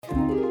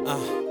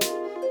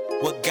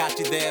What got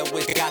you there?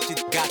 What got you?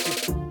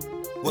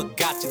 What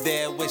got you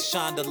there with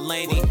Sean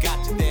Delaney?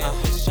 Got you there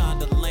with Sean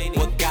Delaney.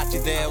 What got you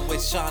there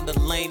with Sean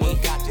Delaney?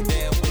 Got you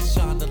there with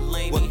Sean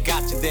Delaney. What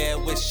got you there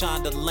with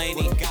Sean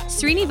Delaney?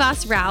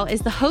 Srinivas Rao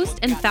is the host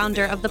and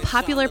founder of the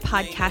popular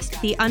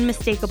podcast, The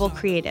Unmistakable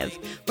Creative,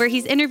 where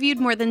he's interviewed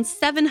more than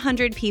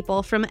 700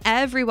 people from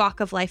every walk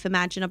of life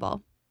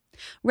imaginable.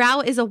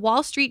 Rao is a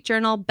Wall Street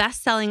Journal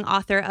best-selling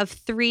author of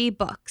 3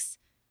 books: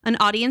 An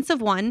Audience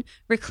of One,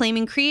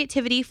 Reclaiming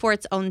Creativity for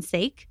Its Own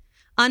Sake;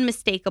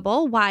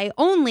 Unmistakable, Why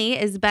Only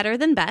is Better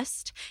Than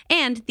Best;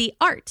 and The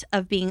Art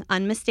of Being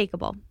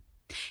Unmistakable.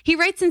 He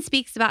writes and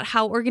speaks about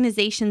how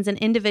organizations and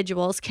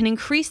individuals can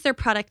increase their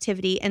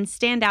productivity and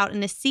stand out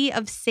in a sea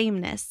of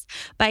sameness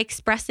by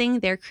expressing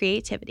their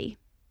creativity.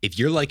 If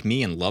you're like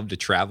me and love to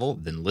travel,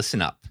 then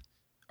listen up.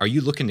 Are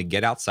you looking to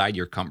get outside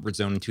your comfort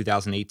zone in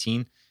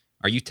 2018?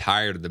 Are you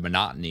tired of the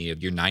monotony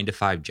of your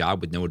 9-to-5 job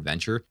with no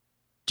adventure?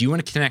 Do you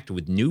want to connect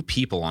with new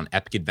people on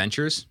epic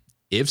adventures?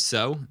 If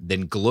so,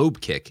 then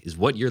GlobeKick is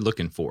what you're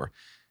looking for.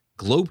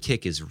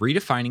 GlobeKick is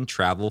redefining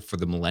travel for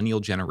the millennial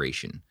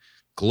generation.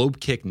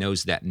 GlobeKick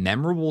knows that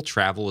memorable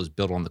travel is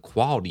built on the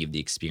quality of the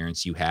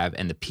experience you have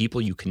and the people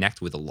you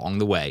connect with along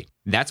the way.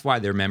 That's why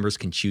their members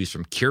can choose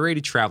from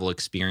curated travel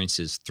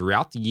experiences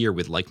throughout the year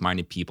with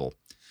like-minded people.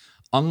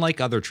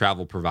 Unlike other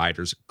travel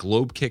providers,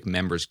 GlobeKick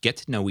members get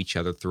to know each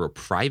other through a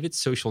private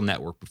social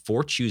network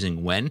before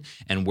choosing when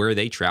and where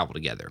they travel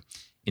together.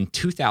 In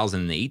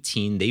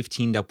 2018, they've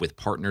teamed up with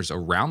partners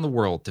around the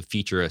world to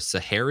feature a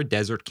Sahara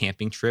Desert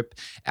camping trip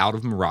out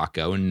of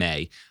Morocco in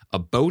May, a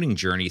boating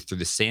journey through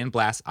the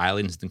Sandblast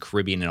Islands in the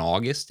Caribbean in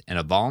August, and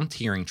a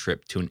volunteering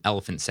trip to an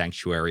elephant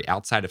sanctuary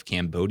outside of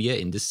Cambodia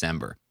in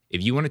December.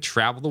 If you want to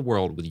travel the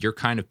world with your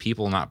kind of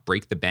people and not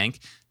break the bank,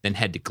 then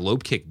head to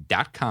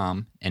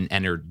globekick.com and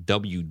enter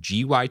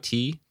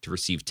WGYT to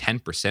receive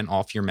 10%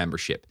 off your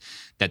membership.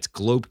 That's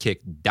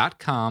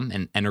globekick.com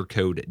and enter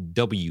code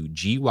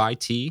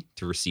WGYT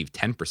to receive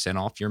 10%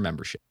 off your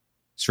membership.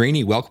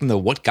 Srini, welcome to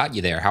What Got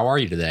You There. How are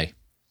you today?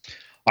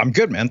 I'm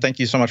good, man. Thank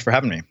you so much for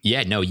having me.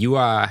 Yeah, no,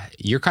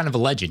 you're kind of a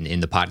legend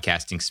in the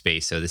podcasting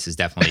space, so this is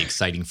definitely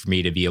exciting for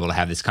me to be able to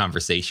have this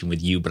conversation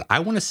with you. But I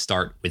want to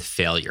start with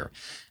failure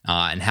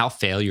and how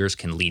failures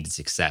can lead to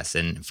success.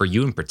 And for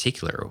you in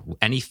particular,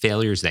 any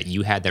failures that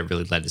you had that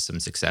really led to some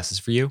successes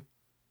for you?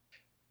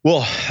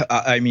 Well,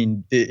 I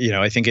mean,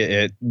 I think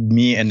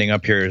me ending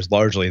up here is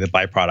largely the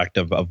byproduct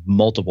of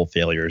multiple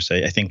failures.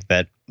 I think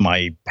that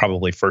my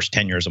probably first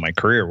 10 years of my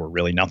career were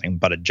really nothing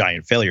but a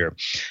giant failure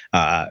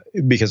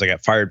because I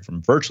got fired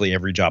from virtually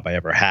every job I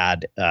ever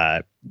had,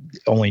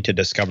 only to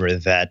discover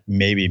that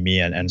maybe me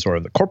and sort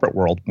of the corporate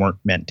world weren't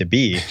meant to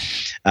be.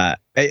 I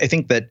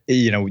think that,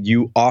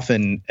 you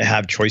often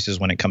have choices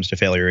when it comes to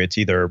failure. It's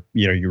either,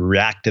 you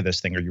react to this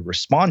thing or you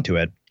respond to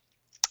it.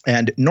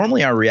 And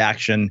normally our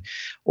reaction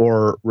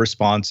or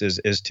response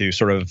is to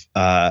sort of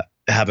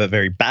have a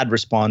very bad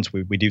response.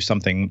 We do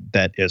something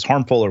that is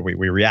harmful, or we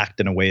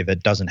react in a way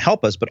that doesn't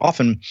help us. But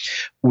often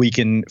we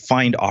can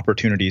find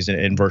opportunities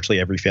in virtually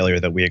every failure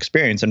that we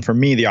experience. And for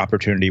me, the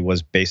opportunity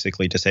was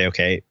basically to say,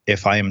 okay,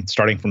 if I am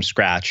starting from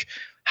scratch,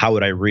 how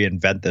would I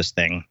reinvent this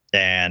thing?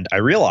 And I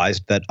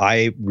realized that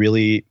I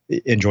really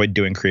enjoyed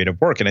doing creative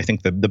work. And I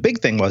think the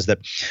big thing was that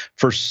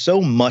for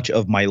so much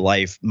of my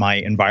life, my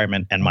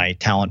environment and my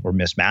talent were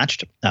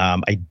mismatched.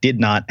 I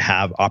did not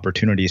have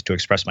opportunities to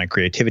express my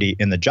creativity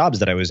in the jobs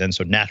that I was in.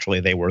 So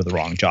naturally, they were the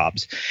wrong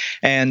jobs.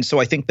 And so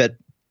I think that,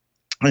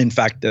 in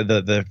fact,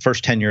 the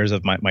first 10 years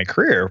of my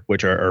career,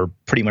 which are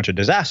pretty much a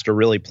disaster,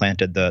 really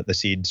planted the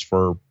seeds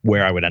for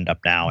where I would end up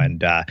now,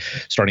 and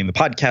starting the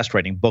podcast,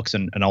 writing books,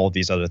 and all of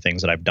these other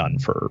things that I've done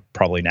for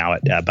probably now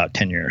at about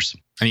 10 years.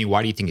 I mean,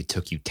 why do you think it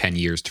took you 10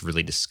 years to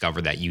really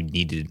discover that you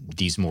needed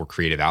these more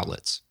creative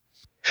outlets?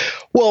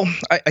 Well,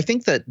 I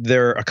think that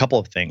there are a couple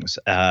of things.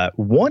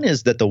 One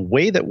is that the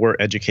way that we're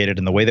educated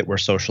and the way that we're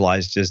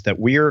socialized is that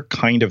we're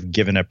kind of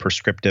given a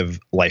prescriptive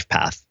life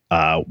path.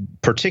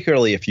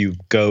 Particularly if you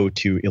go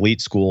to elite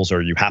schools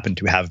or you happen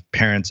to have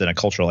parents in a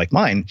culture like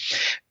mine,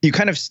 you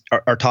kind of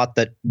are taught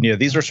that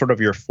these are sort of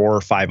your 4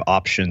 or 5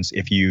 options.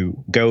 If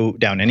you go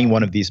down any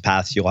one of these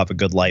paths, you'll have a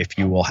good life.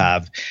 You will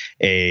have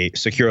a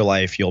secure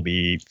life. You'll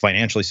be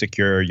financially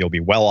secure. You'll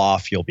be well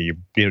off. You'll be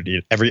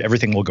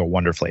everything will go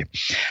wonderfully.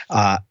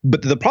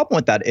 But the problem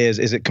with that is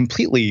it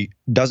completely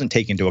doesn't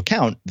take into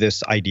account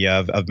this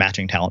idea of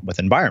matching talent with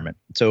environment.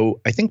 So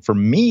I think for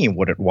me,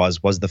 what it was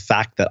the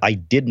fact that I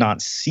did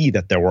not see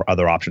that there were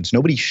other options.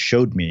 Nobody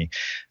showed me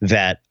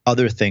that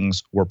other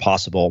things were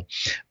possible.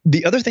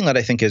 The other thing that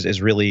I think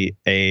is really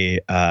a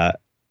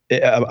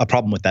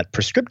problem with that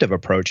prescriptive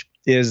approach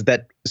is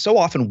that so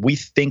often we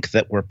think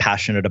that we're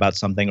passionate about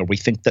something, or we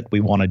think that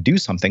we want to do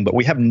something, but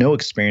we have no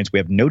experience, we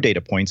have no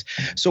data points.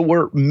 So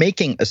we're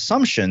making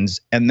assumptions,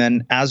 and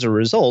then as a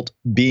result,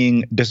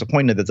 being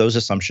disappointed that those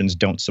assumptions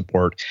don't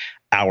support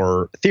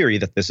our theory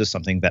that this is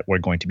something that we're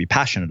going to be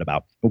passionate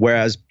about.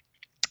 Whereas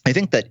I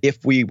think that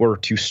if we were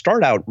to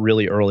start out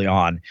really early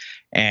on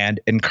and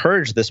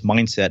encourage this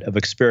mindset of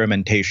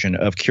experimentation,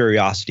 of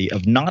curiosity,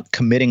 of not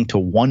committing to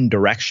one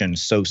direction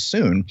so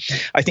soon,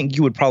 I think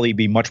you would probably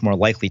be much more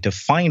likely to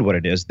find what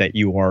it is that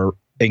you are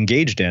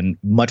engaged in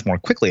much more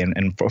quickly.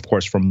 And of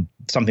course, from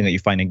something that you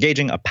find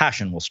engaging, a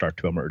passion will start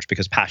to emerge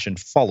because passion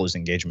follows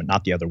engagement,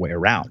 not the other way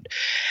around.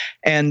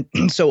 And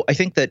so I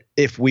think that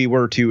if we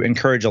were to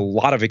encourage a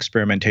lot of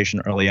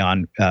experimentation early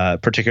on,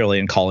 particularly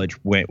in college,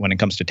 when it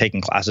comes to taking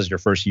classes your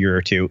first year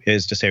or two,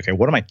 is to say, okay,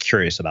 what am I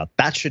curious about?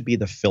 That should be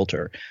the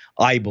filter,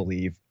 I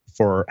believe,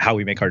 for how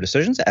we make our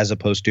decisions, as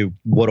opposed to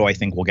what do I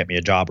think will get me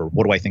a job or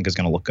what do I think is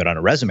going to look good on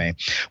a resume,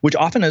 which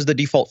often is the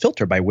default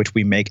filter by which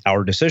we make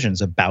our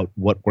decisions about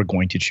what we're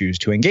going to choose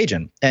to engage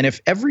in. And if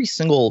every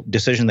single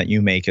decision that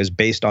you make is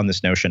based on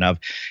this notion of,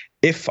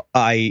 if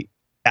I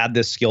add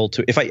this skill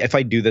to, if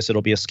I do this,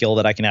 it'll be a skill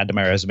that I can add to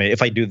my resume.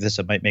 If I do this,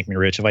 it might make me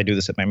rich. If I do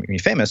this, it might make me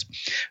famous.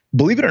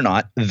 Believe it or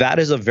not, that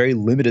is a very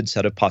limited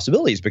set of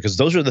possibilities, because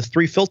those are the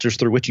three filters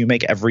through which you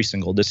make every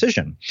single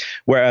decision.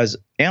 Whereas,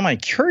 am I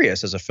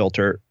curious as a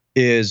filter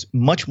is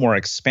much more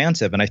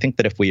expansive. And I think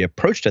that if we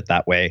approached it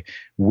that way,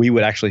 we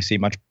would actually see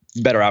much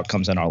better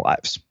outcomes in our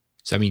lives.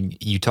 So, I mean,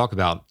 you talk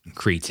about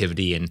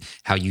creativity and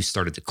how you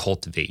started to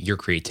cultivate your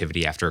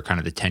creativity after kind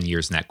of the 10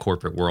 years in that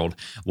corporate world.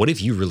 What have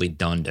you really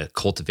done to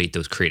cultivate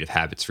those creative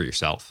habits for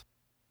yourself?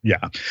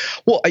 Yeah.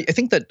 Well, I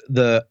think that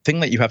the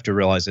thing that you have to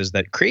realize is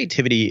that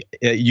creativity,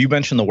 you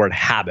mentioned the word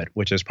habit,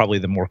 which is probably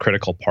the more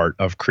critical part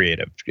of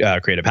creative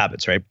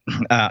habits, right?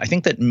 I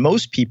think that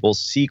most people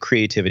see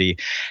creativity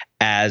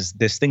as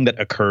this thing that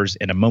occurs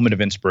in a moment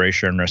of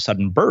inspiration or a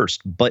sudden burst,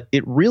 but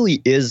it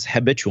really is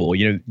habitual.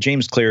 You know,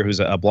 James Clear,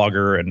 who's a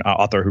blogger and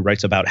author who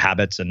writes about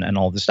habits and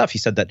all this stuff, he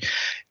said that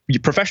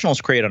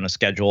professionals create on a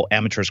schedule,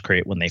 amateurs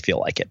create when they feel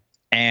like it.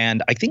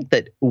 And I think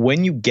that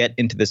when you get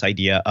into this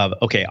idea of,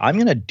 okay, I'm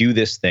going to do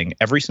this thing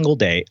every single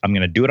day, I'm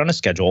going to do it on a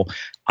schedule,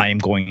 I am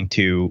going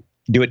to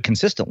do it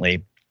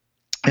consistently,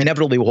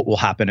 inevitably what will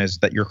happen is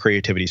that your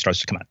creativity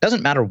starts to come out.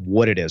 Doesn't matter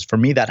what it is. For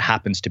me, that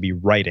happens to be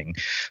writing.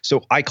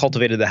 So I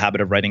cultivated the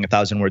habit of writing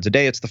 1,000 words a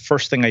day. It's the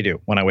first thing I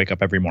do when I wake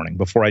up every morning.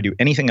 Before I do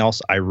anything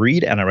else, I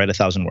read and I write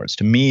 1,000 words.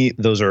 To me,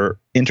 those are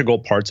integral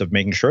parts of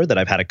making sure that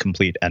I've had a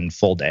complete and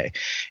full day.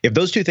 If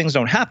those two things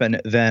don't happen,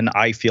 then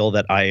I feel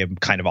that I am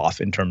kind of off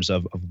in terms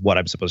of what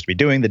I'm supposed to be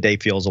doing. The day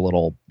feels a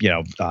little,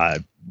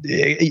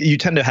 you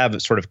tend to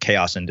have sort of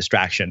chaos and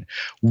distraction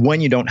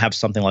when you don't have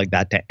something like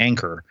that to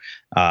anchor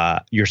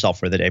yourself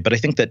for the day. But I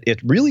think that it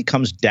really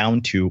comes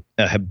down to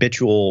a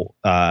habitual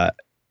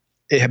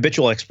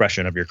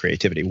expression of your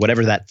creativity,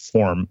 whatever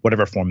form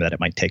that it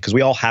might take, because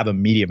we all have a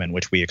medium in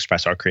which we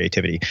express our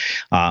creativity.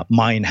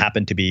 Mine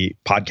happened to be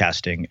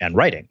podcasting and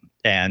writing.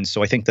 And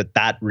so I think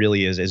that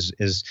really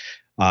is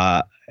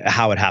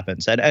how it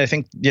happens. And I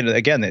think,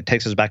 again, it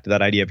takes us back to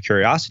that idea of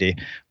curiosity.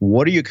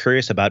 What are you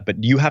curious about?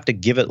 But you have to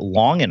give it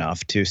long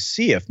enough to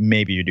see if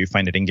maybe you do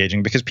find it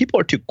engaging, because people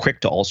are too quick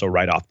to also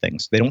write off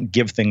things. They don't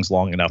give things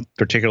long enough,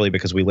 particularly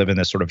because we live in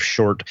this sort of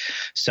short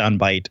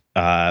soundbite,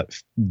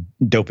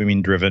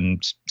 dopamine-driven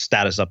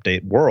status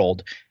update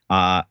world.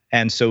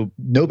 And so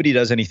nobody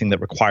does anything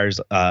that requires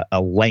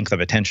a length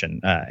of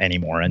attention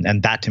anymore.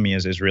 And that to me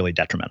is really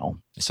detrimental.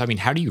 So, I mean,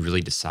 how do you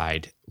really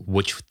decide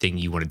which thing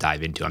you want to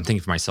dive into? I'm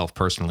thinking for myself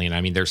personally, and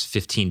I mean, there's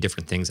 15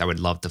 different things I would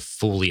love to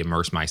fully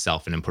immerse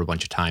myself in and put a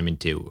bunch of time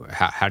into.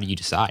 How do you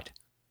decide?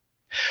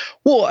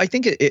 Well, I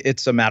think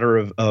it's a matter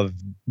of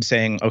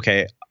saying,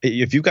 okay,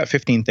 if you've got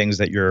 15 things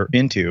that you're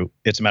into,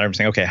 it's a matter of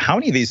saying, okay, how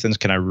many of these things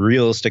can I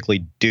realistically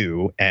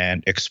do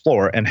and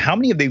explore? And how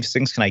many of these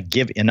things can I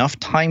give enough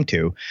time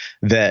to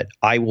that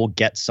I will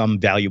get some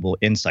valuable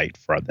insight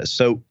from this?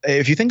 So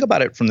if you think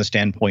about it from the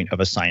standpoint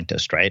of a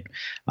scientist, right?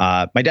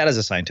 My dad is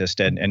a scientist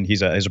and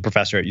he's a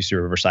professor at UC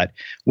Riverside.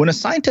 When a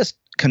scientist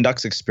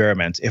conducts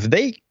experiments, if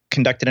they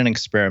conducted an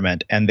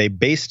experiment and they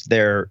based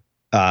their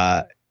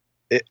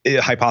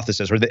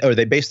hypothesis or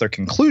they base their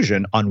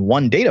conclusion on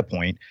one data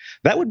point,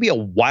 that would be a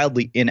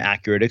wildly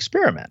inaccurate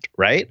experiment,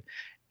 right?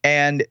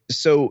 And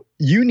so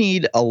you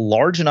need a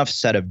large enough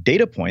set of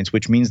data points,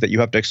 which means that you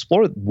have to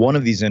explore one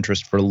of these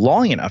interests for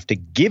long enough to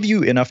give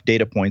you enough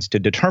data points to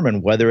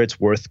determine whether it's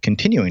worth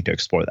continuing to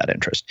explore that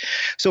interest.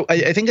 So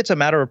I think it's a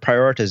matter of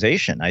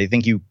prioritization. I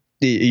think you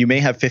may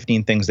have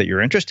 15 things that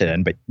you're interested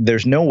in, but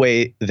there's no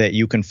way that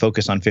you can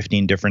focus on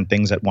 15 different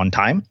things at one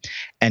time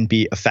and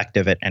be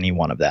effective at any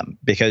one of them.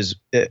 Because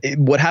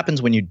what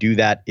happens when you do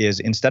that is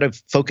instead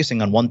of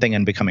focusing on one thing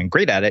and becoming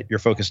great at it, you're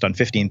focused on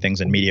 15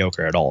 things and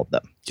mediocre at all of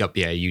them. Yep.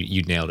 Yeah,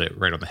 you nailed it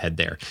right on the head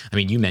there. I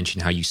mean, you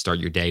mentioned how you start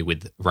your day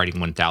with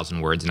writing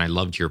 1,000 words, and I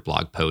loved your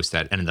blog post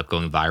that ended up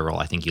going viral.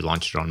 I think you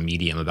launched it on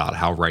Medium about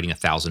how writing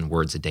 1,000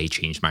 words a day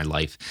changed my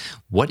life.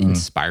 What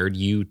inspired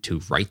you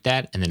to write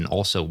that? And then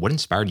also, what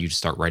inspired you to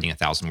start writing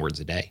 1,000 words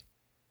a day?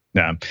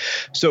 Yeah.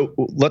 So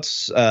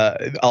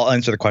I'll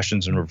answer the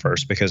questions in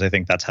reverse because I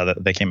think that's how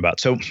they came about.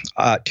 So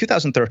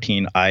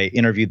 2013, I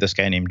interviewed this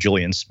guy named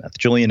Julian Smith.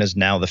 Julian is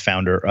now the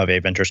founder of a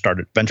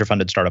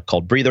venture-funded startup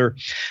called Breather.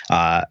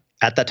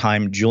 At that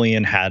time,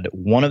 Julian had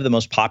one of the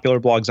most popular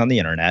blogs on the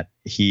internet.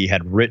 He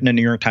had written a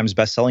New York Times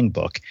bestselling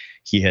book.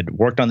 He had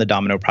worked on the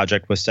Domino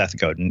Project with Seth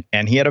Godin,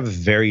 and he had a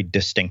very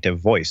distinctive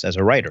voice as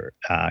a writer.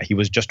 He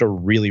was just a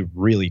really,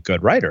 really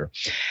good writer.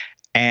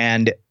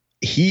 And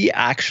he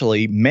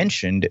actually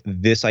mentioned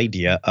this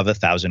idea of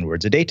 1,000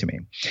 words a day to me.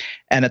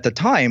 And at the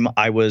time,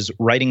 I was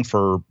writing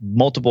for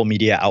multiple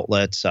media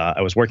outlets.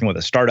 I was working with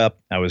a startup.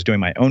 I was doing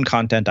my own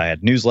content. I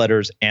had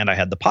newsletters, and I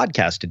had the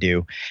podcast to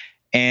do.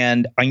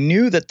 And I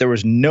knew that there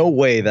was no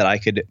way that I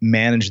could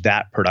manage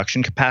that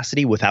production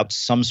capacity without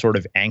some sort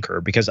of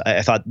anchor, because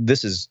I thought,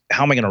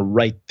 how am I going to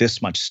write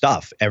this much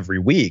stuff every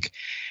week?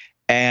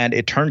 And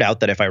it turned out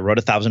that if I wrote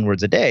 1,000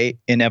 words a day,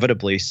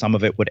 inevitably some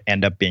of it would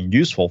end up being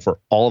useful for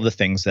all of the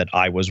things that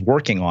I was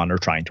working on or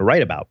trying to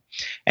write about.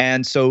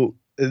 And so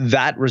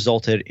that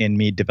resulted in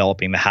me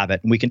developing the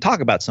habit. And we can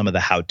talk about some of the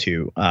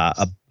how-to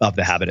of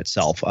the habit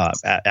itself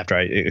after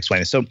I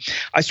explain this. So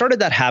I started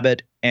that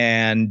habit,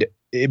 and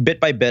bit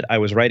by bit, I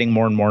was writing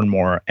more and more and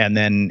more. And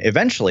then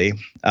eventually,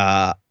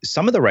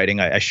 some of the writing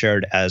I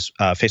shared as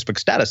Facebook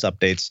status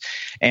updates.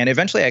 And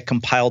eventually I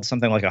compiled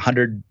something like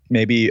 100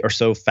 maybe or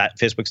so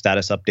Facebook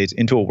status updates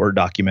into a Word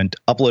document,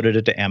 uploaded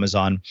it to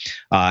Amazon,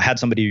 had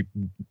somebody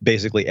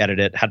basically edit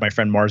it, had my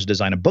friend Mars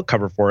design a book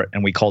cover for it,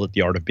 and we called it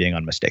The Art of Being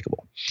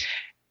Unmistakable.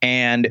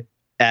 And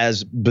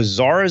as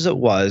bizarre as it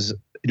was,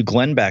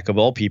 Glenn Beck, of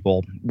all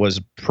people, was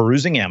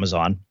perusing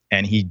Amazon,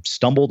 and he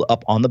stumbled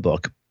up on the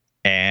book.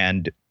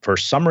 And for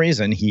some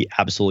reason, he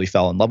absolutely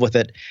fell in love with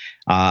it.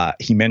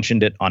 He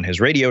mentioned it on his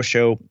radio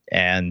show.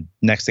 And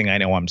next thing I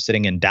know, I'm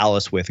sitting in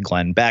Dallas with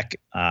Glenn Beck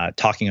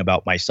talking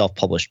about my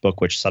self-published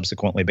book, which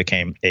subsequently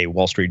became a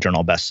Wall Street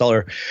Journal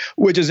bestseller,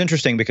 which is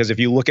interesting because if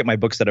you look at my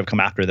books that have come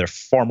after, they're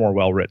far more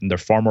well-written. They're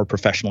far more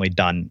professionally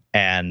done.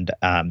 And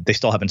they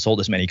still haven't sold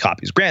as many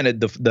copies.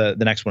 Granted, the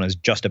next one is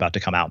just about to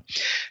come out.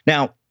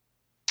 Now,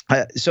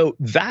 so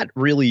that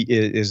really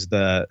is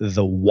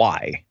the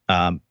why,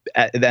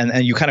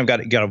 and you kind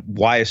of got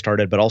why I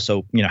started, but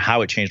also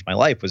how it changed my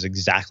life was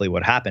exactly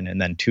what happened.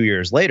 And then 2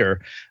 years later,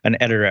 an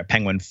editor at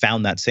Penguin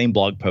found that same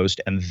blog post,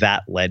 and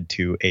that led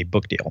to a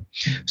book deal.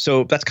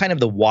 So that's kind of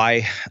the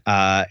why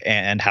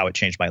and how it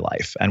changed my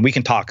life. And we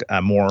can talk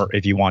more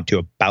if you want to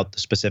about the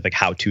specific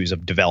how-tos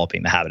of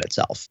developing the habit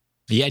itself.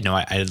 Yeah, no,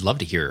 I'd love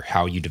to hear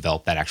how you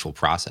develop that actual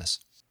process.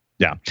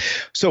 Yeah.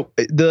 So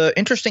the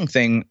interesting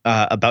thing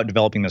about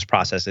developing this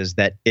process is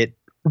that it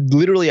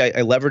literally, I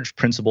leveraged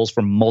principles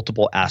from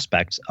multiple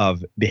aspects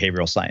of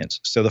behavioral science.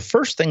 So the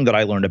first thing that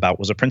I learned about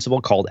was a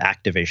principle called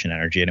activation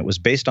energy, and it was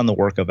based on the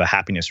work of a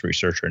happiness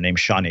researcher named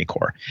Sean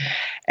Achor.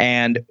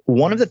 And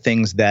one of the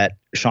things that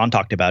Sean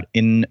talked about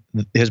in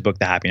his book,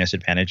 The Happiness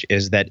Advantage,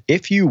 is that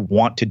if you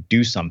want to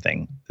do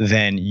something,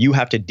 then you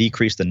have to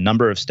decrease the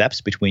number of steps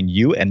between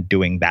you and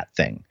doing that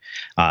thing.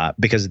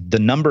 Because the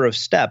number of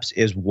steps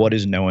is what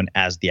is known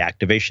as the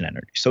activation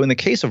energy. So in the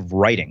case of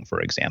writing, for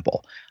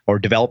example, or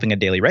developing a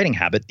daily writing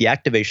habit, the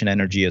activation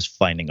energy is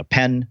finding a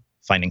pen,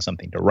 finding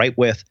something to write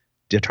with,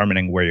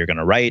 determining where you're going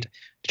to write,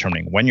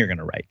 determining when you're going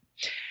to write.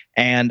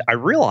 And I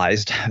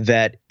realized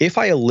that if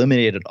I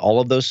eliminated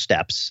all of those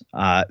steps,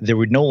 there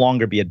would no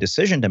longer be a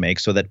decision to make,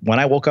 so that when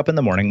I woke up in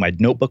the morning, my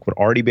notebook would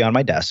already be on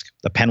my desk,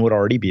 the pen would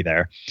already be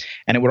there,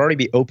 and it would already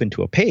be open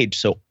to a page.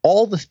 So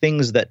all the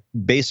things that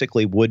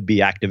basically would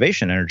be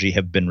activation energy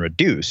have been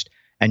reduced,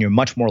 and you're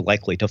much more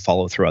likely to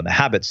follow through on the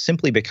habits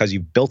simply because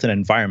you've built an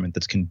environment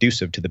that's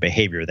conducive to the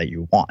behavior that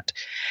you want.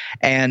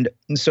 And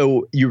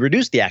so you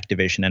reduce the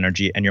activation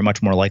energy and you're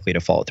much more likely to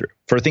follow through.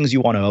 For things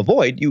you want to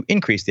avoid, you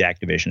increase the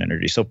activation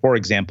energy. So for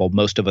example,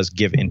 most of us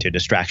give into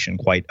distraction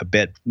quite a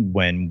bit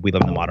when we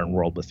live in the modern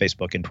world with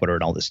Facebook and Twitter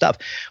and all this stuff.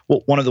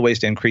 Well, one of the ways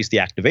to increase the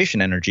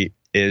activation energy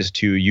is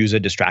to use a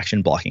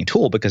distraction blocking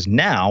tool, because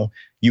now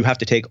you have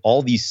to take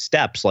all these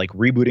steps like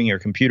rebooting your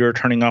computer,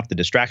 turning off the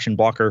distraction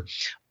blocker.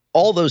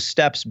 All those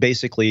steps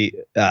basically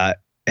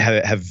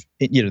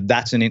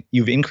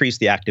you've increased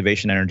the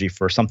activation energy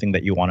for something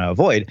that you want to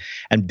avoid.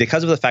 And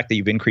because of the fact that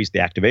you've increased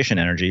the activation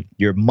energy,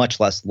 you're much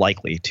less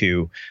likely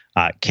to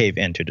cave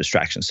into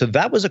distractions. So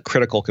that was a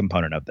critical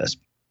component of this.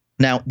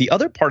 Now, the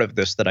other part of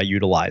this that I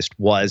utilized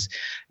was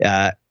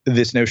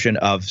this notion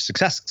of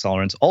success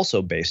accelerants,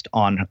 also based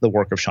on the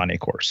work of Sean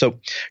Achor. So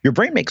your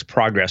brain makes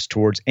progress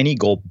towards any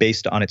goal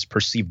based on its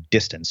perceived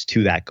distance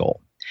to that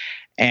goal.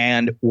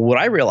 And what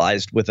I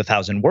realized with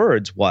 1,000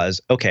 words was,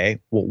 okay,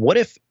 well, what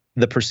if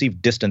the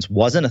perceived distance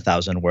wasn't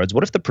 1,000 words?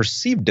 What if the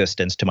perceived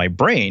distance to my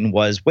brain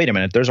was, wait a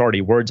minute, there's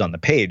already words on the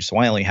page, so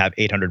I only have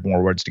 800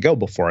 more words to go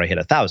before I hit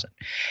 1,000.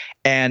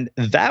 And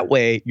that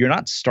way, you're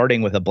not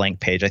starting with a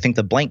blank page. I think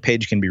the blank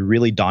page can be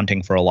really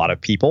daunting for a lot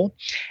of people.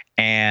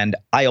 And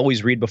I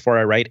always read before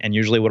I write. And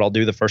usually what I'll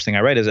do, the first thing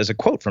I write is a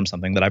quote from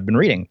something that I've been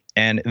reading.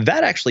 And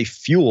that actually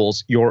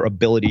fuels your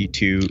ability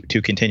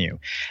to continue.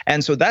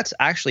 And so that's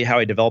actually how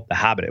I developed the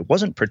habit. It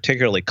wasn't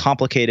particularly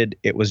complicated.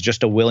 It was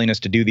just a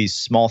willingness to do these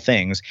small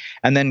things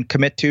and then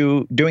commit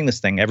to doing this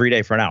thing every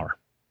day for an hour.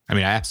 I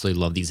mean, I absolutely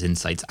love these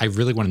insights. I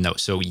really want to know.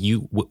 So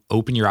you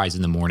open your eyes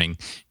in the morning.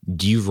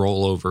 Do you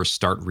roll over,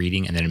 start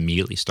reading, and then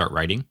immediately start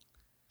writing?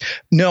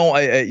 No,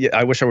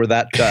 I wish I were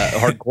that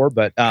hardcore,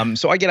 but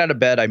so I get out of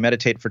bed, I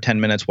meditate for 10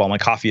 minutes while my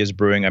coffee is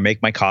brewing. I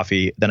make my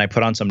coffee, then I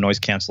put on some noise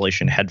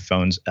cancellation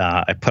headphones.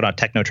 I put on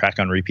techno track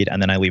on repeat,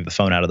 and then I leave the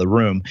phone out of the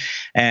room.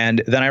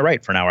 And then I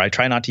write for an hour. I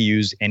try not to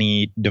use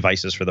any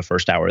devices for the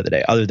first hour of the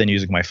day, other than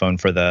using my phone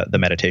for the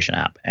meditation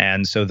app.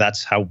 And so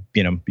that's how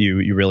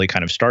you really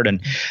kind of start.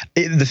 And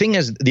the thing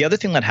is, the other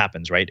thing that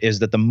happens, right, is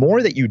that the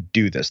more that you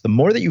do this, the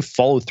more that you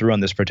follow through on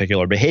this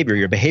particular behavior,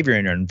 your behavior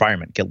and your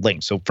environment get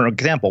linked. So for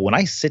example, when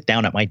I sit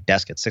down at my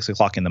desk at 6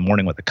 o'clock in the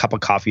morning with a cup of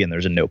coffee and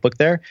there's a notebook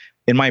there,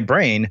 in my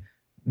brain,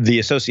 the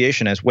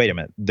association is, wait a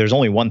minute, there's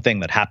only one thing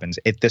that happens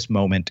at this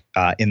moment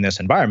in this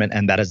environment,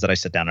 and that is that I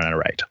sit down and I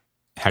write.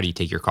 How do you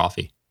take your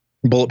coffee?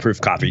 Bulletproof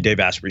coffee, Dave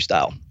Asprey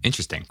style.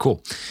 Interesting.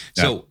 Cool.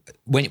 Yeah. So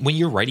when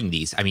you're writing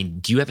these, I mean,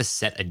 do you have a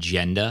set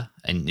agenda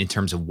in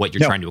terms of what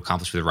you're trying to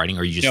accomplish with the writing,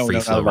 or are you just free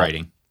flow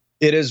writing?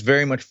 It is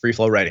very much free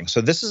flow writing.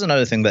 So this is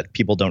another thing that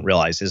people don't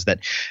realize is that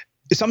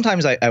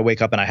sometimes I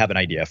wake up and I have an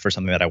idea for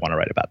something that I want to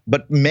write about,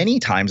 but many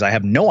times I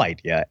have no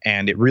idea,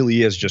 and it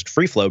really is just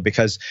free flow,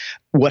 because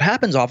what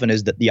happens often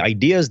is that the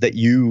ideas that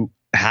you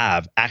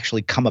have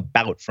actually come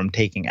about from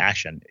taking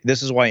action.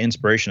 This is why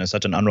inspiration is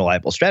such an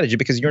unreliable strategy,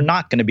 because you're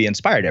not going to be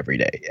inspired every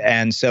day.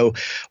 And so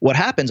what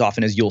happens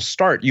often is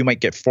you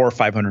might get 400 or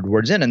 500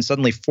 words in, and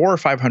suddenly 400 or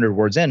 500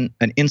 words in,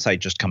 an insight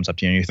just comes up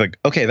to you and you think,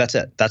 okay, that's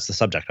it. That's the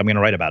subject. I'm going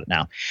to write about it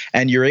now.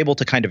 And you're able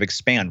to kind of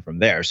expand from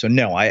there. So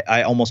no,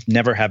 I almost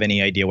never have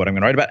any idea what I'm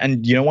going to write about.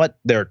 And you know what?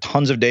 There are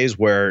tons of days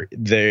where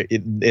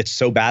it's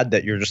so bad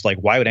that you're just like,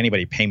 why would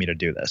anybody pay me to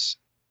do this?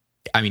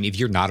 I mean, if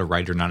you're not a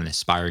writer, not an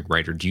aspiring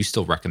writer, do you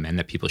still recommend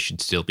that people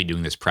should still be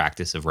doing this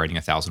practice of writing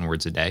 1,000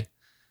 words a day?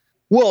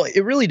 Well,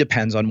 it really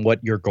depends on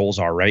what your goals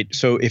are, right?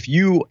 So if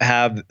you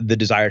have the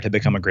desire to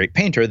become a great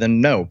painter,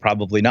 then no,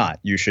 probably not.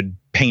 You should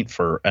paint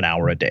for an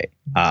hour a day.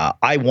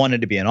 I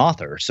wanted to be an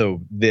author, so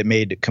it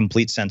made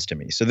complete sense to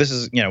me. So this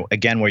is,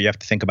 again, where you have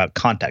to think about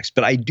context.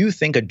 But I do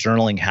think a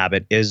journaling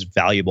habit is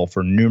valuable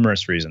for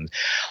numerous reasons.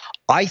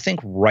 I think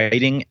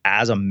writing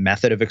as a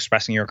method of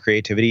expressing your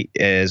creativity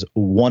is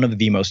one of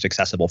the most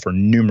accessible for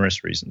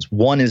numerous reasons.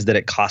 One is that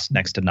it costs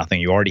next to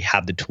nothing. You already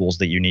have the tools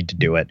that you need to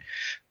do it.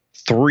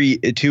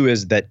 Two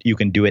is that you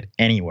can do it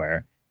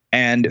anywhere.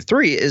 And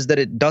 3 is that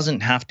it doesn't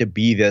have to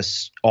be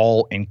this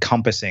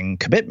all-encompassing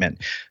commitment.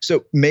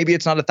 So maybe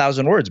it's not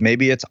 1,000 words.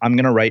 Maybe it's I'm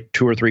going to write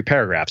 2 or 3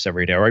 paragraphs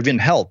every day, or even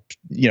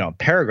a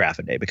paragraph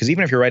a day. Because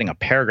even if you're writing a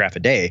paragraph a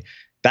day,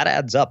 that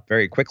adds up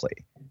very quickly.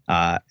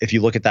 If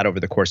you look at that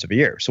over the course of a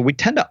year. So we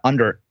tend to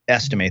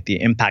underestimate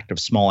the impact of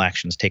small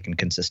actions taken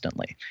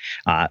consistently.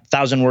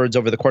 1,000 words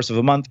over the course of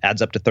a month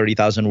adds up to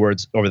 30,000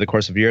 words over the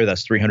course of a year.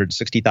 That's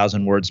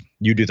 360,000 words.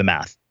 You do the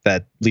math.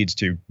 That leads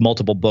to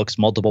multiple books,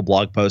 multiple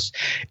blog posts.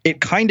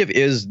 It kind of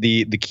is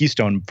the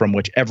keystone from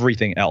which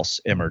everything else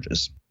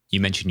emerges. You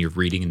mentioned you're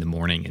reading in the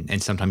morning,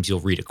 and sometimes you'll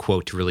read a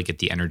quote to really get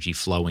the energy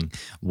flowing.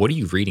 What are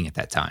you reading at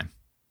that time?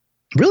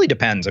 Really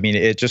depends. I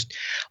mean,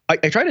 I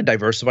try to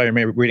diversify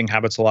my reading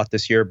habits a lot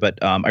this year, but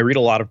I read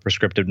a lot of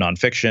prescriptive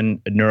nonfiction,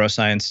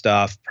 neuroscience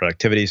stuff,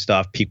 productivity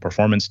stuff, peak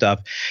performance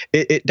stuff.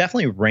 It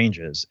definitely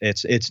ranges.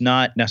 It's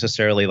not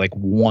necessarily like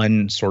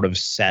one sort of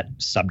set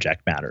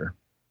subject matter.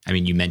 I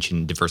mean, you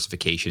mentioned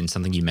diversification.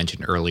 Something you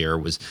mentioned earlier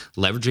was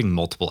leveraging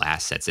multiple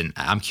assets. And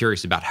I'm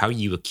curious about how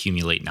you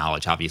accumulate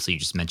knowledge. Obviously, you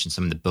just mentioned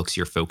some of the books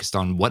you're focused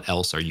on. What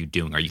else are you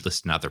doing? Are you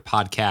listening to other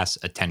podcasts,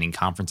 attending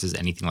conferences,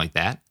 anything like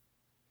that?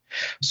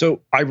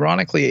 So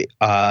ironically,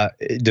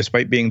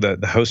 despite being the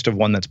host of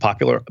one that's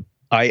popular,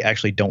 I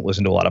actually don't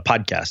listen to a lot of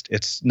podcasts.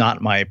 It's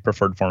not my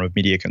preferred form of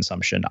media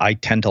consumption. I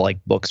tend to like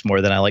books more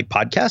than I like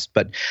podcasts.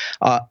 But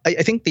I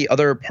think the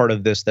other part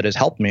of this that has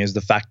helped me is the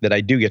fact that I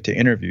do get to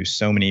interview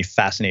so many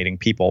fascinating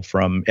people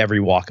from every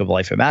walk of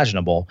life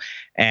imaginable.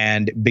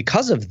 And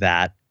because of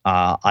that,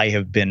 I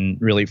have been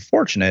really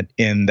fortunate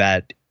in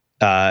that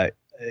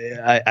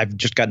I've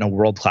just gotten a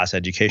world-class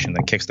education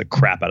that kicks the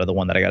crap out of the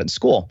one that I got in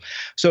school.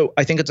 So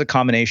I think it's a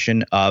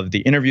combination of the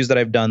interviews that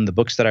I've done, the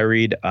books that I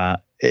read. I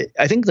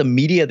think the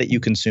media that you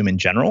consume in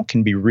general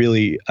can be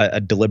really a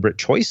deliberate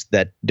choice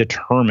that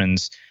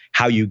determines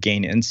how you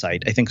gain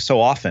insight. I think so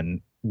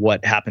often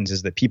what happens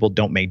is that people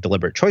don't make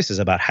deliberate choices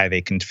about how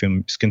they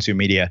consume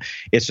media.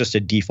 It's just a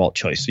default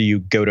choice. So you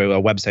go to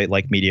a website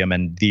like Medium,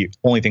 and the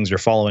only things you're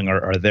following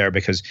are there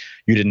because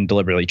you didn't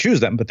deliberately choose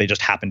them, but they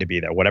just happen to be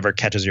there, whatever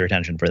catches your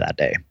attention for that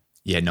day.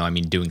 Yeah, no, I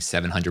mean, doing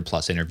 700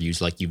 plus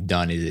interviews like you've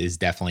done is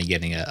definitely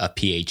getting a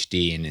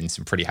PhD and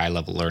some pretty high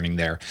level learning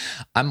there.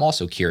 I'm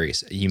also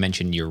curious, you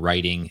mentioned your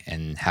writing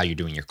and how you're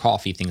doing your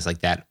coffee, things like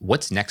that.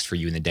 What's next for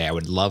you in the day? I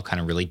would love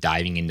kind of really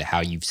diving into how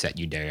you've set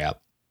your day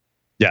up.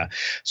 Yeah.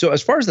 So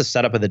as far as the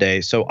setup of the day,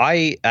 so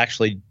I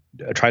actually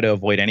try to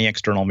avoid any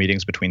external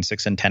meetings between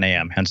 6 and 10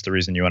 a.m., hence the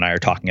reason you and I are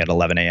talking at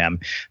 11 a.m.,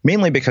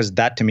 mainly because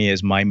that to me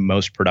is my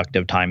most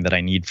productive time that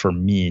I need for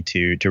me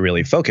to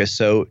really focus.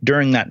 So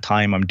during that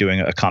time, I'm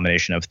doing a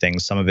combination of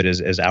things. Some of it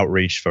is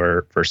outreach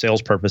for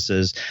sales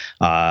purposes.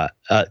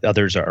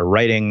 Others are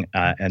writing,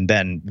 and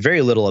then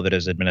very little of it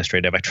is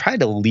administrative. I try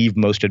to leave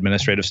most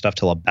administrative stuff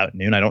till about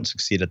noon. I don't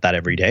succeed at that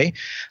every day.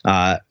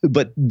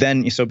 But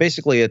then, so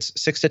basically it's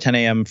 6 to 10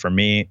 a.m. for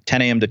me,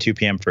 10 a.m. to 2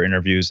 p.m. for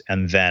interviews,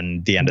 and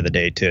then the end of the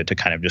day to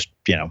kind of just,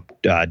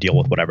 deal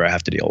with whatever I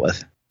have to deal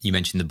with. You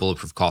mentioned the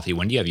Bulletproof Coffee.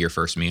 When do you have your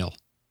first meal?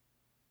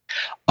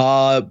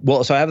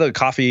 Well, so I have the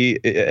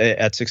coffee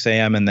at 6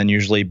 a.m. and then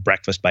usually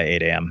breakfast by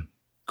 8 a.m.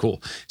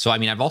 Cool. So,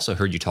 I've also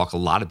heard you talk a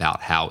lot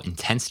about how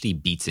intensity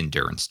beats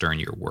endurance during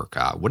your work.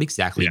 What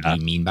exactly do you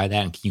mean by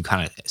that? And can you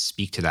kind of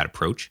speak to that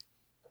approach?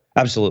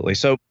 Absolutely.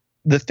 So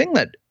the thing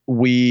that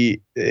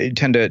we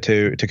tend to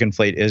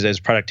conflate is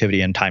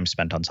productivity and time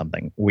spent on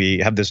something. We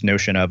have this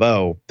notion of,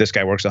 oh, this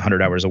guy works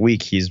 100 hours a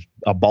week. He's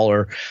a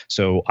baller,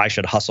 so I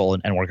should hustle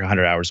and work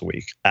 100 hours a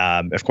week.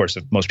 Of course,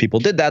 if most people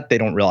did that, they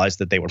don't realize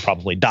that they would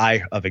probably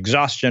die of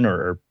exhaustion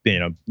or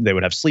they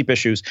would have sleep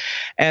issues.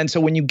 And so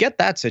when you get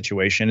that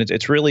situation,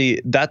 it's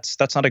really, that's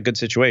not a good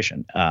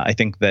situation. I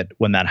think that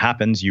when that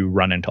happens, you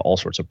run into all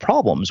sorts of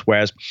problems.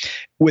 Whereas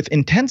with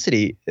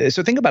intensity,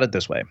 so think about it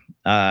this way.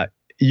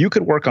 You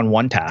could work on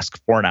one task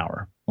for an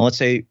hour. Well, let's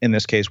say in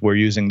this case, we're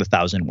using the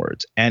 1,000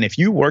 words. And if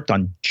you worked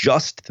on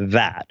just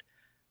that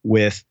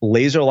with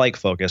laser-like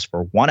focus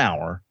for 1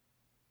 hour,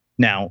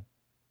 now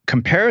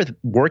compare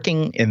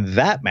working in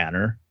that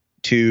manner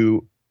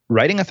to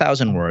writing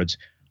 1,000 words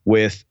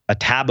with a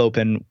tab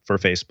open for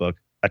Facebook,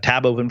 a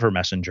tab open for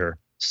Messenger,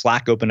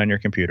 Slack open on your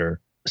computer,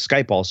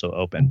 Skype also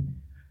open.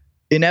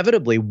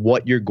 Inevitably,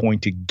 what you're going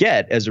to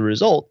get as a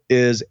result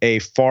is a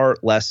far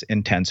less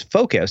intense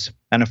focus.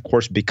 And of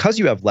course, because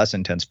you have less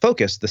intense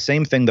focus, the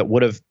same thing that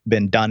would have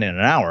been done in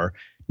an hour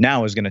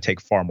now is going to take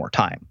far more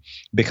time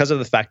because of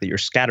the fact that you're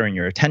scattering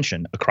your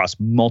attention across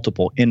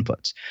multiple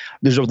inputs.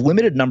 There's a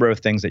limited number of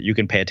things that you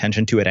can pay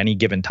attention to at any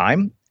given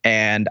time.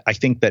 And I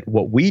think that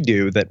what we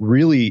do that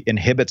really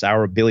inhibits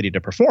our ability to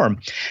perform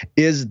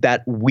is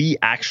that we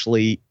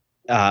actually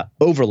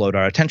overload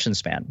our attention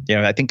span.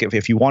 I think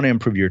if you want to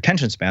improve your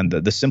attention span,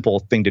 the simple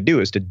thing to do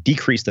is to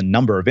decrease the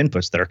number of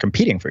inputs that are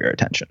competing for your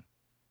attention.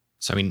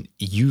 So,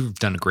 you've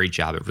done a great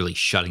job at really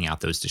shutting out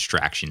those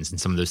distractions.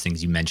 And some of those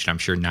things you mentioned, I'm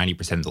sure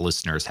 90% of the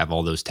listeners have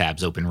all those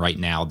tabs open right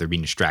now. They're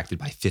being distracted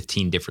by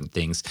 15 different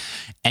things.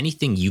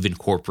 Anything you've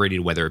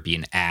incorporated, whether it be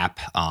an app,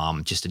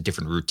 just a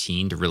different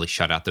routine to really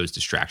shut out those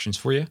distractions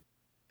for you?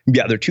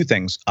 Yeah, there are two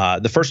things.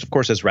 The first, of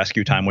course, is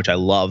Rescue Time, which I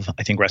love.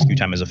 I think Rescue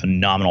Time is a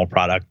phenomenal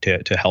product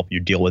to help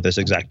you deal with this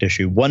exact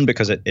issue. One,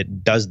 because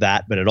it does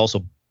that, but it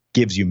also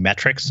gives you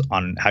metrics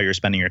on how you're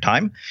spending your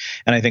time.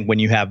 And I think when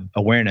you have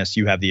awareness,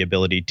 you have the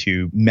ability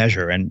to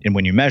measure. And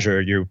when you measure,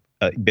 you're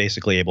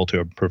basically able to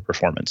improve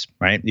performance,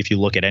 right? If you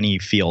look at any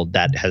field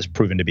that has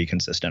proven to be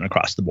consistent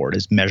across the board,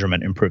 is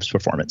measurement improves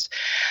performance.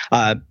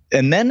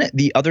 And then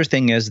the other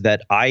thing is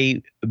that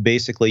I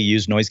basically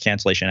use noise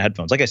cancellation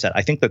headphones. Like I said,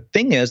 I think the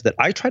thing is that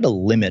I try to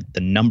limit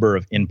the number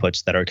of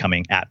inputs that are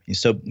coming at me.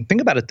 So think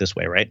about it this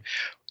way, right?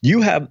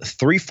 You have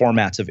 3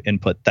 formats of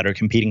input that are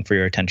competing for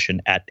your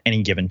attention at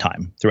any given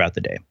time throughout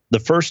the day. The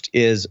first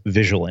is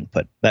visual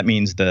input. That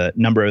means the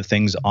number of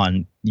things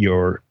on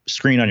your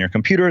screen on your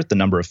computer, the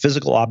number of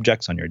physical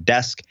objects on your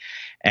desk,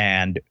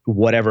 and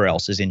whatever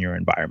else is in your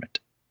environment.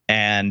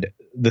 And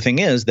the thing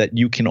is that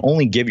you can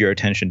only give your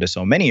attention to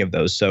so many of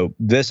those. So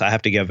this, I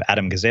have to give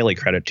Adam Gazzaley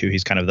credit to.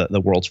 He's kind of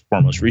the world's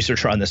foremost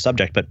researcher on this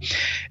subject. But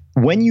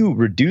when you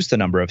reduce the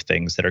number of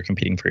things that are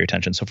competing for your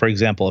attention, so for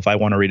example, if I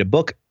want to read a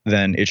book,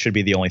 then it should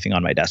be the only thing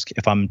on my desk.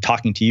 If I'm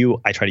talking to you,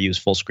 I try to use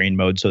full screen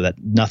mode so that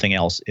nothing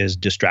else is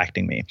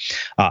distracting me.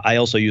 I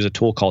also use a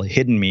tool called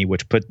Hidden Me,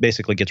 which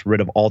basically gets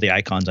rid of all the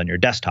icons on your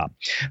desktop.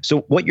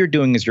 So what you're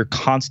doing is you're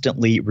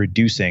constantly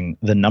reducing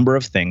the number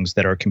of things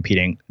that are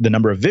competing, the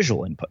number of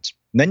visual inputs.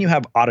 And then you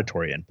have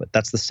auditory input.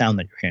 That's the sound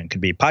that you're hearing. It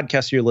could be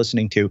podcasts you're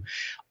listening to.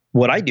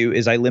 What I do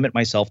is I limit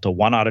myself to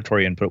one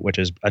auditory input, which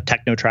is a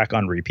techno track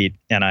on repeat,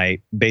 and I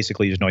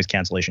basically use noise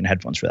cancellation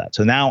headphones for that.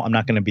 So now I'm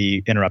not going to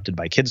be interrupted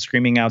by kids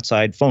screaming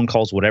outside, phone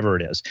calls, whatever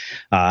it is.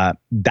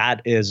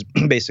 That is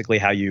basically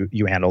how you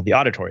handle the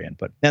auditory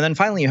input. And then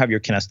finally, you have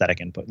your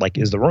kinesthetic input. Like,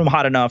 is the room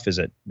hot enough? Is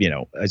it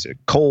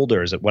cold,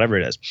 or is it whatever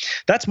it is?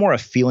 That's more a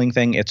feeling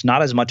thing. It's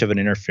not as much of an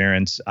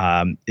interference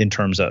in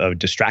terms of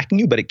distracting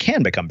you, but it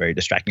can become very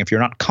distracting. If you're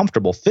not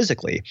comfortable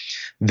physically,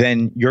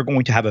 then you're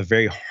going to have a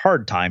very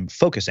hard time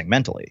focusing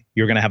mentally.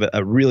 You're going to have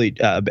a really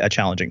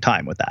challenging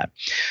time with that.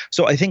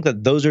 So I think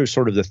that those are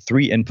sort of the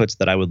 3 inputs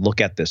that I would look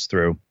at this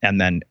through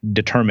and then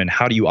determine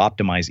how do you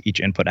optimize each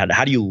input?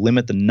 How do you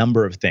limit the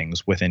number of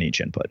things within each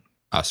input?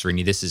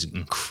 Srini, this is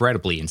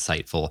incredibly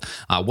insightful.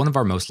 One of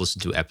our most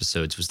listened to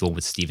episodes was the one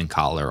with Stephen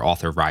Kotler,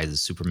 author of Rise of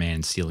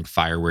Superman, Stealing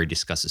Fire, where he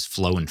discusses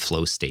flow and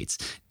flow states.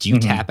 Do you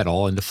tap at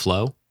all into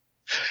flow?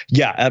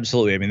 Yeah,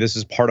 absolutely. I mean, this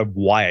is part of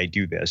why I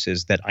do this,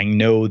 is that I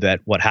know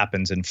that what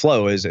happens in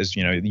flow is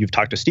you've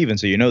talked to Steven,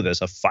 so you know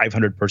this, a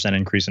 500%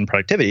 increase in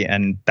productivity.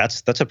 And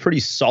that's a pretty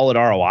solid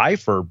ROI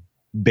for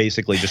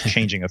basically just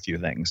changing a few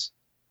things.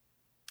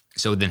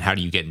 So then how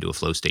do you get into a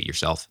flow state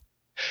yourself?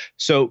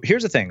 So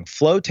here's the thing,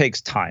 flow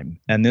takes time.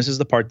 And this is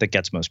the part that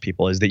gets most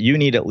people, is that you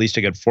need at least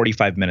a good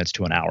 45 minutes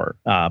to an hour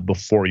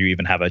before you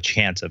even have a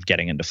chance of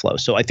getting into flow.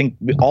 So I think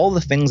all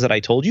the things that I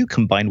told you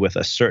combined with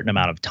a certain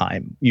amount of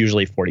time,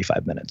 usually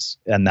 45 minutes.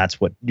 And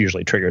that's what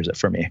usually triggers it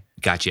for me.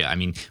 Gotcha. I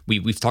mean,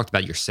 we've talked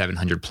about your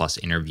 700 plus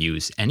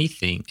interviews.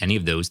 Any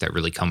of those that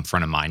really come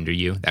front of mind to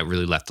you that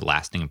really left a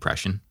lasting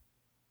impression?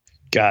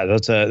 God,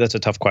 that's a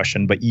tough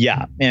question, but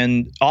yeah.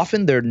 And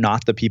often they're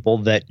not the people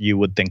that you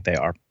would think they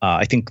are.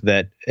 I think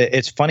that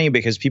it's funny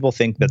because people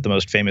think that the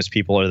most famous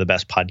people are the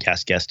best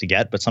podcast guests to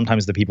get, but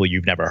sometimes the people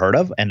you've never heard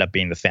of end up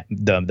being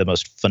the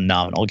most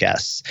phenomenal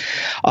guests.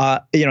 I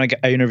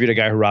interviewed a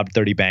guy who robbed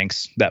 30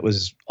 banks. That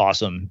was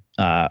awesome.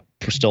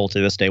 Still to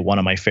this day, one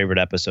of my favorite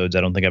episodes.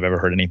 I don't think I've ever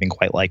heard anything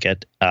quite like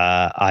it.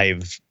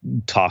 I've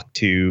talked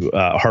to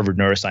a Harvard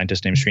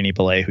neuroscientist named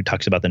Srinivas, who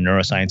talks about the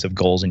neuroscience of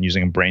goals and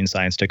using brain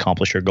science to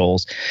accomplish your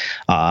goals.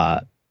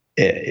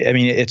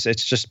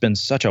 It's just been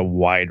such a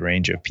wide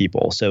range of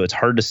people. So it's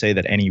hard to say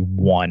that any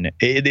one.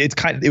 It's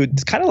kind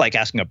of like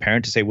asking a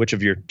parent to say which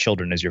of your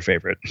children is your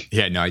favorite.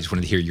 Yeah, no, I just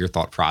wanted to hear your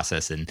thought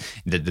process. And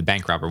the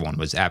bank robber one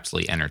was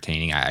absolutely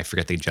entertaining. I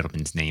forget the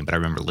gentleman's name, but I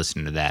remember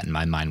listening to that and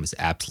my mind was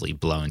absolutely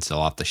blown. So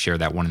I'll have to share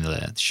that one in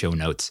the show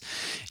notes.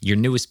 Your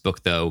newest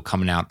book, though,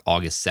 coming out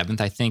August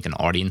 7th, I think, An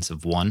Audience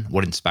of One.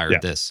 What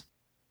inspired this?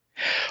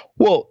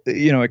 Well,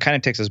 it kind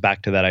of takes us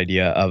back to that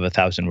idea of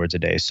 1,000 words a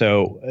day.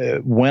 So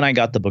when I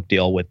got the book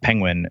deal with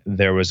Penguin,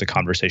 there was a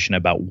conversation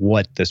about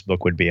what this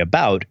book would be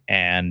about.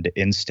 And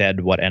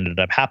instead, what ended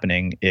up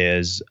happening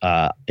is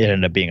it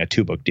ended up being a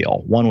 2-book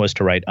deal. One was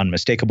to write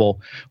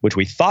Unmistakable, which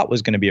we thought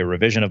was going to be a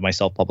revision of my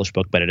self-published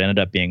book, but it ended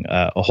up being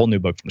a whole new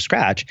book from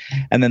scratch.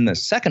 And then the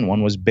second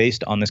one was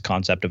based on this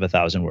concept of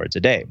 1,000 words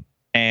a day.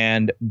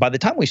 And by the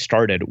time we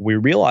started, we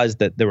realized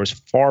that there was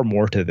far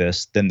more to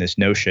this than this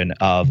notion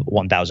of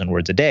 1,000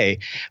 words a day.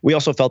 We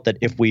also felt that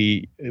if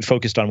we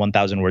focused on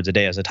 1,000 words a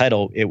day as a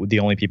title, the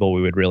only people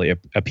we would really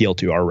appeal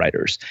to are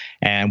writers.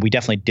 And we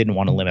definitely didn't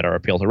want to limit our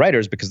appeal to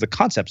writers because the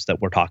concepts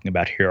that we're talking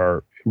about here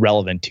are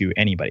relevant to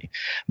anybody.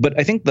 But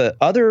I think the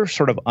other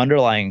sort of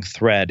underlying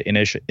thread, in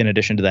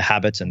addition to the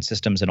habits and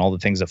systems and all the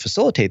things that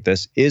facilitate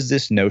this, is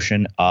this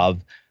notion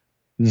of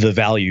the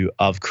value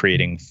of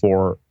creating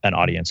for an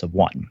audience of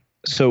one.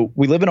 So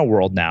we live in a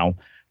world now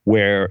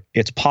where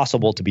it's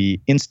possible to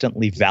be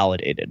instantly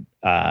validated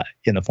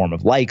in the form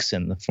of likes,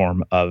 in the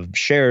form of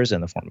shares,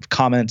 in the form of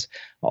comments,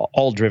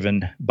 all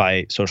driven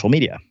by social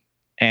media.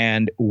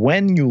 And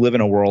when you live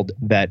in a world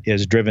that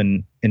is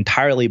driven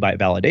entirely by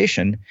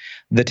validation,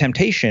 the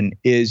temptation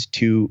is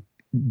to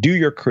do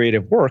your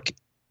creative work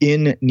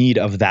in need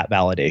of that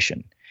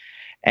validation.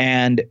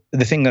 And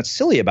the thing that's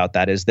silly about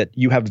that is that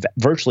you have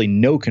virtually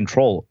no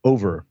control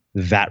over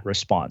that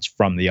response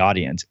from the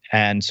audience.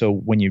 And so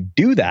when you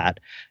do that,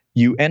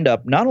 you end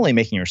up not only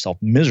making yourself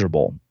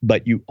miserable,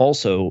 but you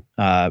also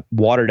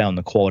water down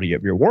the quality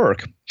of your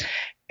work.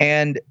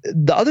 And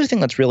the other thing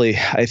that's really,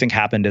 I think,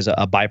 happened as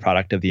a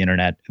byproduct of the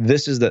internet,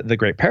 this is the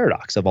great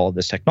paradox of all of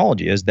this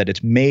technology, is that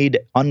it's made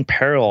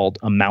unparalleled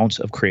amounts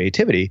of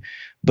creativity.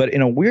 But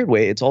in a weird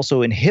way, it's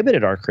also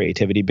inhibited our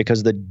creativity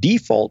because the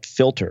default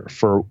filter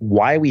for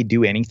why we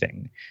do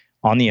anything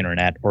on the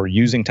internet or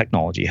using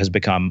technology has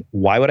become,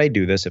 why would I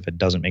do this if it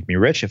doesn't make me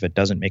rich, if it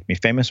doesn't make me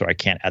famous, or I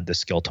can't add this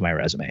skill to my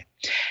resume?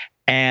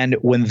 And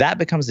when that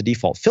becomes the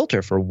default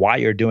filter for why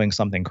you're doing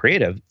something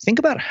creative, think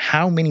about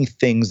how many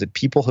things that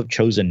people have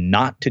chosen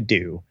not to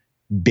do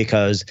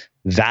because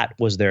that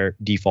was their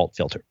default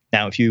filter.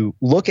 Now, if you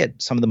look at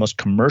some of the most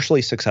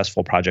commercially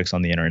successful projects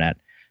on the internet,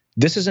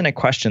 this isn't a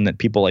question that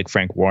people like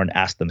Frank Warren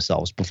asked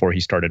themselves before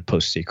he started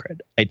Post Secret.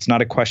 It's not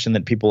a question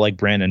that people like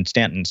Brandon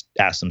Stanton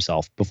asked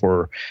themselves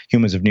before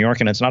Humans of New York.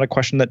 And it's not a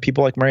question that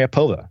people like Maria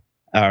Popova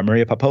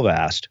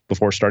asked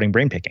before starting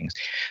Brain Pickings.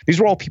 These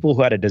were all people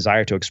who had a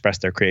desire to express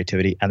their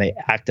creativity, and they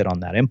acted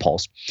on that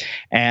impulse.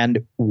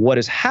 And what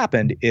has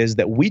happened is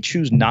that we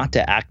choose not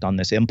to act on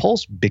this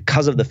impulse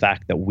because of the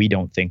fact that we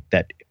don't think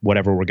that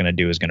whatever we're going to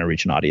do is going to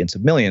reach an audience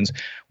of millions.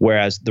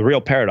 Whereas the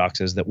real paradox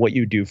is that what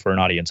you do for an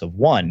audience of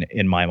one,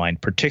 in my mind,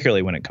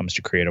 particularly when it comes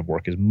to creative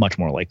work, is much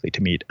more likely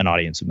to meet an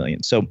audience of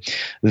millions. So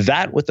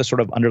that, with the sort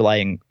of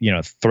underlying,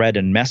 thread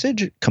and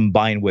message,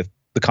 combined with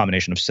the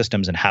combination of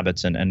systems and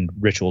habits and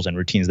rituals and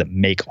routines that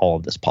make all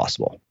of this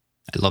possible.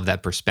 I love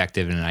that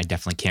perspective, and I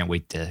definitely can't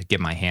wait to get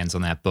my hands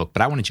on that book.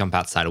 But I want to jump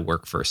outside of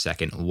work for a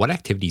second. What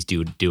activities do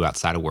you do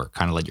outside of work?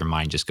 Kind of let your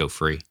mind just go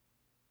free.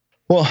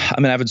 Well,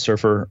 I'm an avid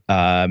surfer.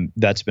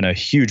 That's been a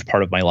huge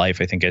part of my life.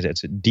 I think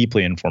it's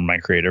deeply informed my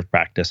creative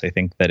practice. I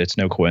think that it's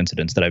no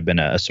coincidence that I've been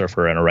a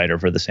surfer and a writer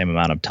for the same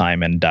amount of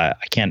time. And I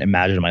can't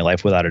imagine my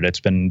life without it. It's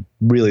been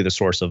really the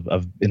source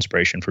of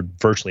inspiration for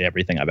virtually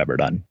everything I've ever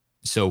done.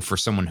 So for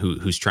someone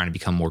who's trying to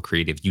become more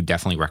creative, you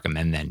definitely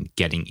recommend then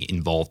getting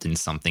involved in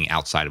something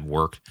outside of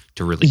work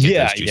to really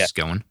get those juices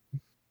going.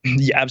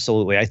 Yeah,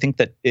 absolutely. I think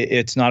that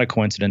it's not a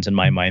coincidence in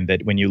my mind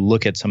that when you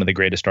look at some of the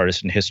greatest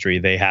artists in history,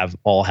 they have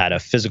all had a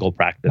physical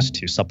practice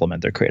to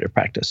supplement their creative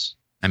practice.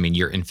 I mean,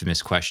 your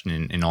infamous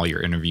question in all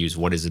your interviews,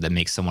 what is it that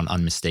makes someone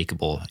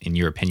unmistakable? In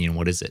your opinion,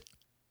 what is it?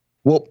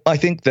 Well, I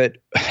think that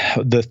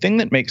the thing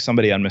that makes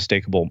somebody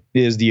unmistakable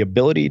is the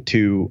ability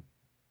to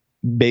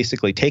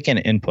basically take an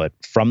input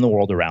from the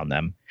world around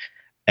them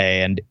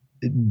and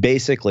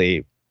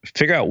basically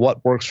figure out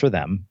what works for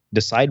them,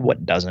 decide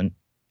what doesn't,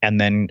 and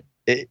then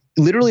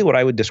literally what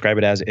I would describe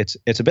it as,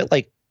 it's a bit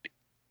like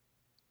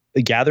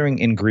gathering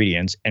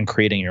ingredients and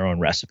creating your own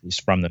recipes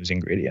from those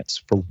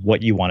ingredients for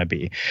what you want to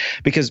be.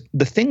 Because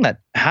the thing that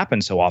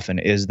happens so often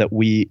is that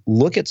we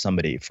look at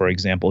somebody, for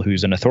example,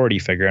 who's an authority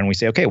figure, and we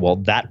say, okay, well,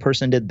 that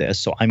person did this,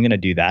 so I'm going to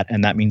do that,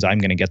 and that means I'm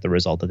going to get the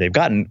result that they've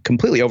gotten,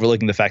 completely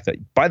overlooking the fact that,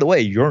 by the way,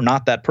 you're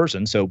not that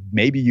person, so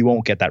maybe you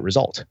won't get that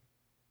result.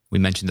 We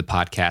mentioned the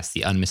podcast,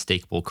 The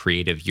Unmistakable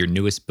Creative, your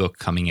newest book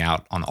coming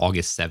out on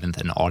August 7th,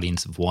 an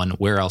audience of one.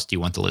 Where else do you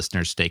want the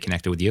listeners to stay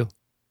connected with you?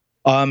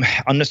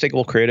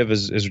 Unmistakable Creative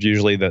is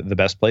usually the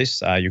best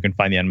place. You can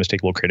find the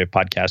Unmistakable Creative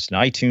podcast in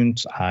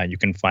iTunes. You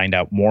can find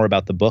out more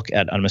about the book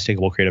at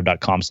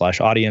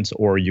unmistakablecreative.com/audience,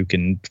 or you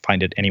can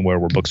find it anywhere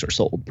where books are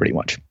sold, pretty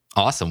much.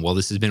 Awesome. Well,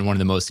 this has been one of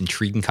the most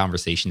intriguing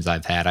conversations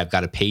I've had. I've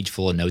got a page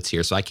full of notes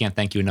here, so I can't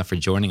thank you enough for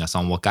joining us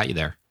on What Got You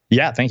There.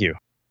 Yeah, thank you.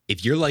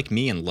 If you're like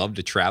me and love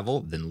to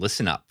travel, then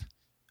listen up.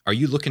 Are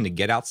you looking to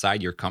get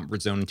outside your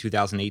comfort zone in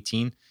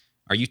 2018?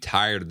 Are you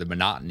tired of the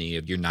monotony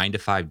of your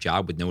 9-to-5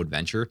 job with no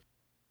adventure?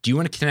 Do you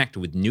want to connect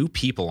with new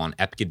people on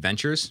epic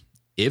adventures?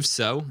 If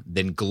so,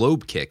 then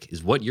GlobeKick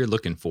is what you're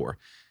looking for.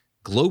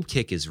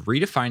 GlobeKick is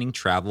redefining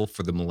travel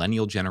for the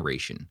millennial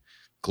generation.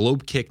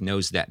 GlobeKick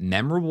knows that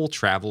memorable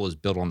travel is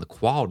built on the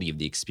quality of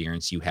the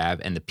experience you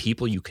have and the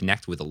people you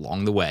connect with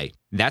along the way.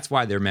 That's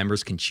why their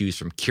members can choose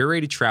from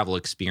curated travel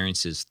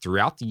experiences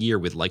throughout the year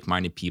with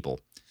like-minded people.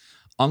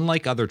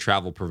 Unlike other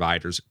travel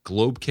providers,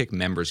 GlobeKick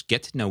members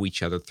get to know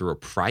each other through a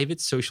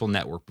private social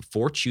network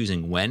before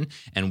choosing when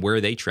and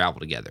where they travel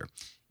together.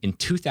 In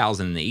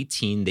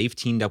 2018, they've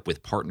teamed up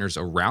with partners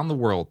around the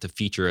world to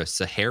feature a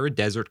Sahara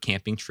Desert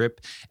camping trip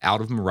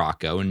out of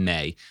Morocco in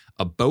May,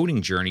 a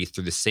boating journey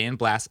through the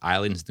Sandblast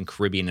Islands in the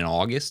Caribbean in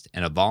August,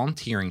 and a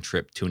volunteering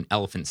trip to an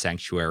elephant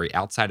sanctuary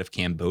outside of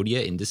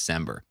Cambodia in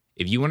December.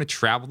 If you want to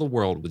travel the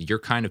world with your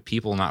kind of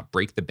people and not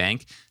break the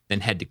bank,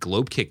 then head to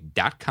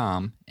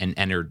globekick.com and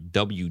enter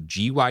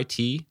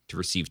WGYT to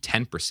receive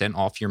 10%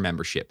 off your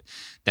membership.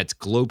 That's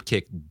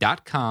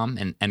globekick.com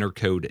and enter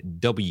code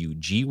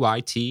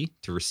WGYT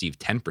to receive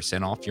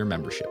 10% off your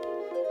membership.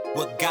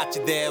 What got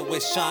you there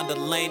with Sean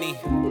Delaney?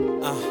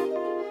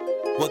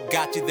 What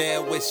got you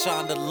there with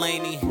Sean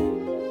Delaney?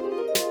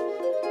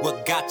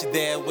 What got you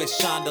there with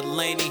Sean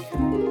Delaney?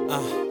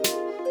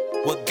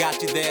 What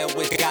got you there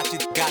with got you?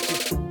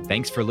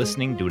 Thanks for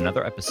listening to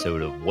another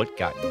episode of What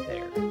Got You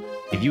There.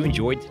 If you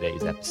enjoyed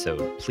today's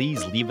episode,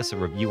 please leave us a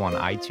review on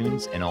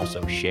iTunes and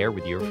also share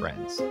with your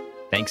friends.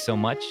 Thanks so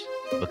much.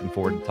 Looking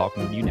forward to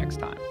talking with you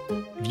next time.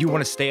 If you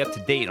want to stay up to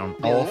date on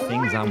all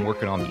things I'm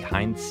working on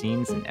behind the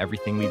scenes and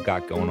everything we've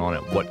got going on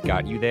at What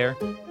Got You There,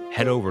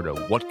 head over to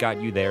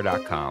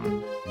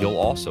whatgotyouthere.com. You'll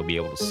also be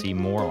able to see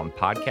more on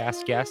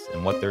podcast guests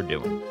and what they're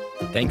doing.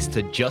 Thanks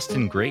to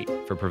Justin Great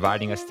for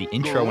providing us the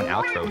intro and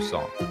outro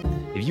song.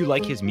 If you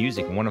like his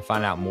music and want to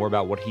find out more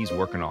about what he's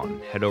working on,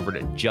 head over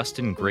to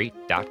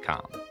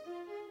justingreat.com.